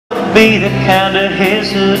be the kind to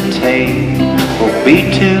hesitate or be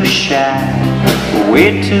too shy,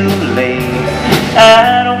 we're too late.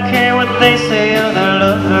 I don't care what they say other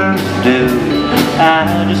lovers do,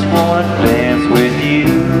 I just wanna dance with you.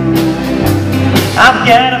 I've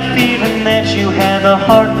got a feeling that you have a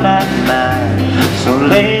heart like mine, so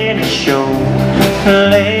let it show,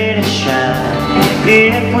 let it shine.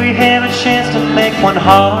 If we have a chance to make one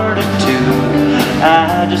heart or two,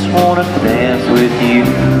 I just wanna dance with you.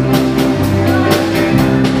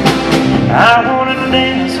 I wanna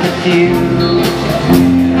dance with you,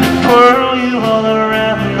 twirl you all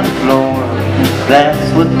around the floor.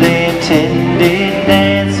 That's what they intended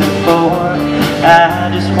dancing for.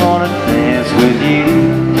 I just wanna dance with you.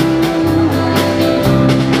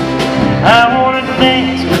 I wanna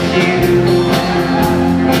dance with you,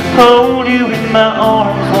 hold you in my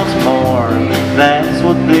arms once more. That's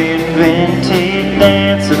what they invented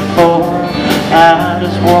dancing for. I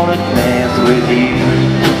just wanna dance with you.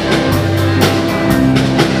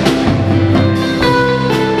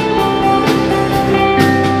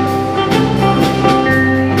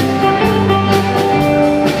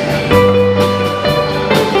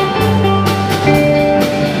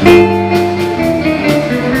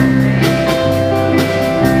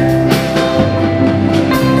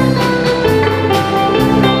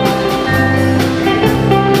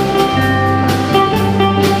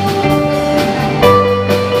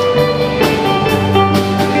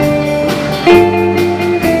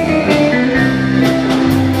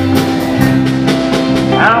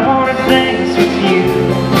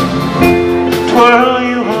 Twirl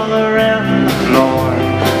you all around the floor.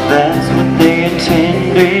 That's what they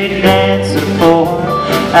intended dancing for.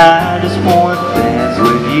 I just wanna dance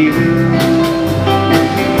with you.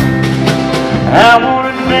 I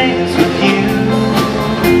wanna dance with you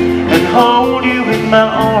and hold you in my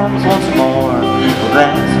arms once more.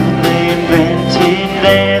 That's what they invented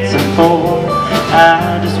dancing for.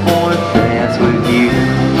 I just wanna dance with you.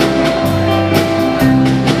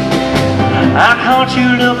 I caught you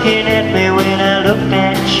looking at me when I looked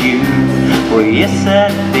at you. Well, yes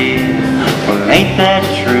I did. Well, ain't that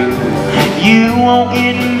true? You won't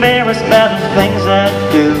get embarrassed by the things I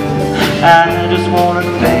do. I just wanna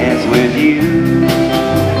dance with you.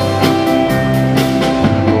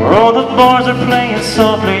 Oh, the boys are playing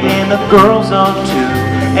softly and the girls are too.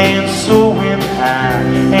 And so am I,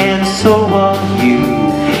 and so are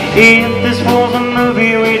you. If this was a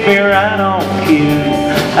movie, we'd be right on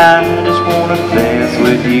cue. I just wanna dance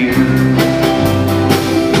with you.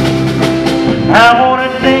 I wanna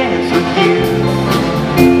dance with you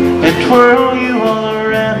and twirl you all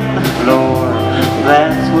around the floor.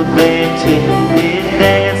 That's what they intended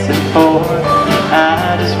dancing for.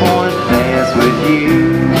 I just wanna dance with you.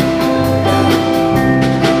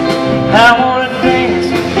 I wanna dance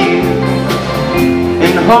with you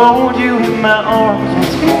and hold you in my arms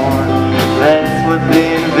once more. That's what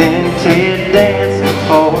they invented dancing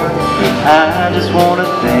for. I just wanna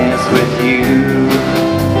dance with you.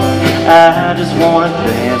 I just wanna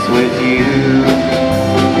dance with you.